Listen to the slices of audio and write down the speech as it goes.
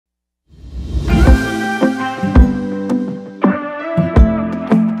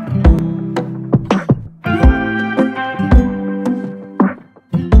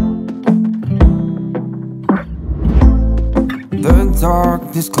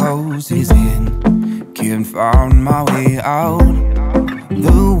darkness closes in, can't find my way out.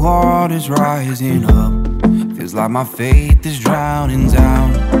 The water's rising up, feels like my faith is drowning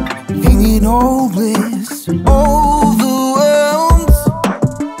down. Feeling hopeless, overwhelmed.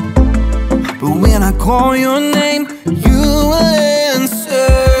 But when I call your name, you will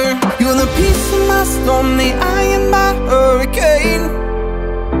answer. You're the peace in my storm, the eye in my hurricane.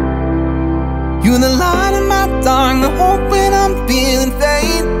 You're the light in my dark, the hope when I'm feeling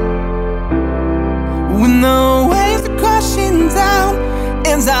faint. When the waves are crashing down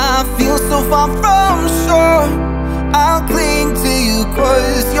and I feel so far from shore, I'll cling to you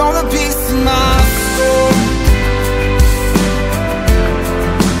 'cause you're the peace in my soul.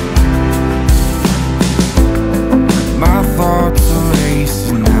 My thoughts are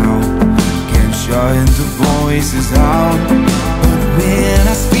racing now, can't shut the voices out. But when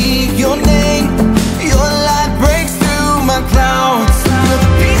I speak your name, your light breaks through my clouds. You're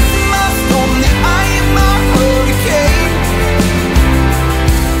the peace in my storm, the eye in my hurricane.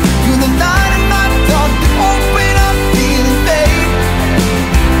 You're the light in my dark, the hope when I'm feeling faint.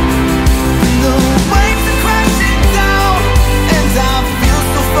 When the waves are crashing down and I feel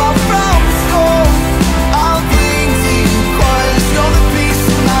so far from shore, I'll cling to you 'cause you're the peace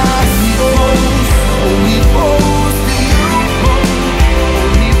in my soul. Hold me close to you.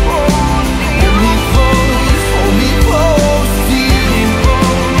 Hold me close to you. Hold me close to you.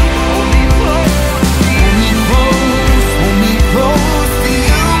 Hold me close to you. Hold me close. Hold me close to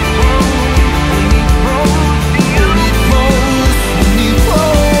you. Hold me close. Hold me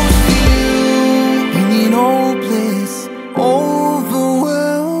close to you. Feeling hopeless,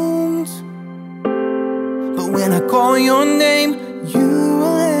 overwhelmed. But when I call your name, you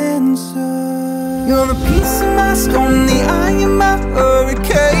will answer. You're the peace in my storm, the eye in my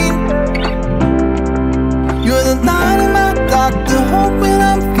hurricane. You're the light in my dark, the hope